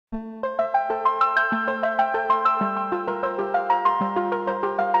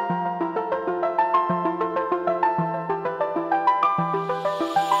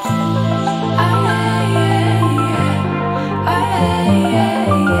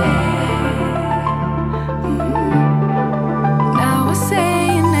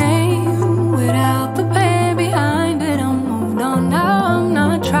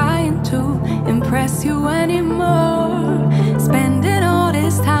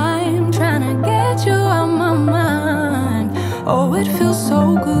it feels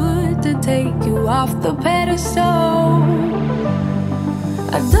so good to take you off the pedestal.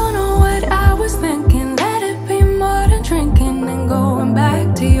 I don't know what I was thinking. Let it be more than drinking and going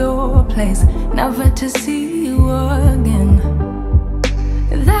back to your place, never to see you again.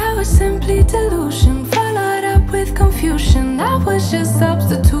 That was simply delusion, followed up with confusion. That was just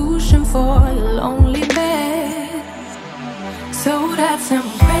substitution for a lonely bed. So that's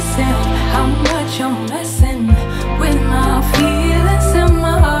impressive, how much you're messing with my feelings in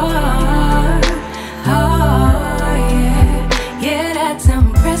my heart. Oh yeah, yeah, that's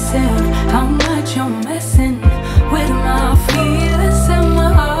impressive, how much you're messing with my feelings in my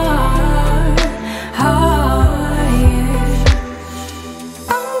heart. Oh yeah,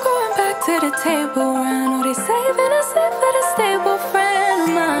 I'm going back to the table round. Oh, they saving us up for the stable friend of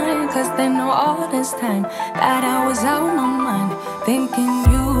mine, 'cause they know all this time that I was out my mind, thinking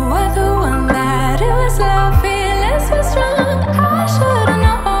you were the one, that it was love, feelings were strong. I should've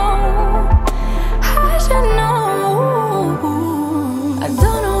known, I should know. I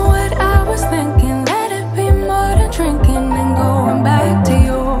don't know what I was thinking. Let it be more than drinking and going back to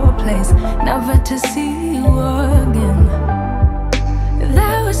your place, never to see you again.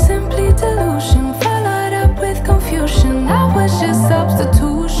 That was simply delusion, followed up with confusion. That was just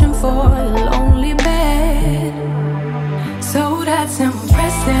substitution for a lonely bed. So that's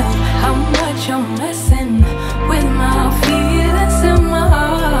impressive, how much you're messing with my feelings in my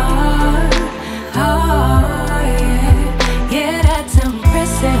heart. Oh yeah, yeah, that's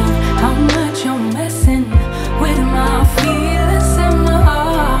impressive, how much you're messing with my feelings in my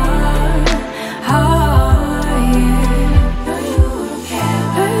heart. Oh yeah, no, you don't care,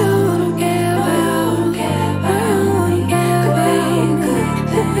 no, you don't care, no, you don't care, no, you don't care.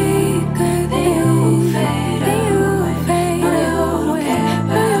 Could be good, then you fade, then you fade. No, you don't care,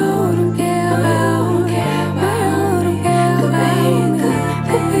 no, you don't care, no, you don't care, no, you don't care.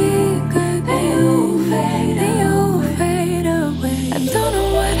 Could be good, then you fade, then you fade away. I don't know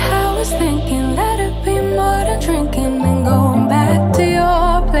what I was thinking. Let it be more than drinking and going back to your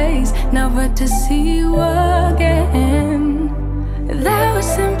place, never to see you again. That was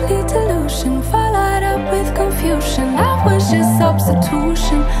simply delusion, followed up with confusion. That was just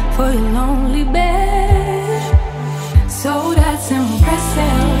substitution for your lonely bed. So that's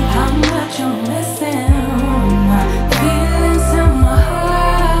impressive, how much you're missing my feelings in my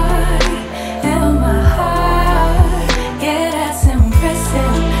heart, in my heart. Yeah, that's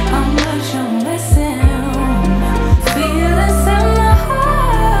impressive, how much you're missing my feelings in my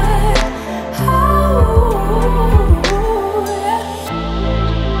heart. Oh, yeah.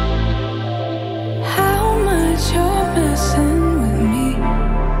 How much you're messing with me,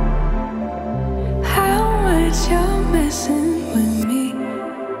 how much you're messing with me,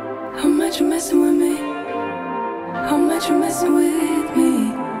 how much you're messing with me, how much you're messing with me,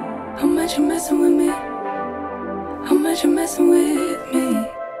 how much you're messing with me, how much you're messing with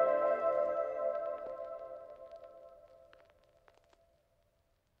me.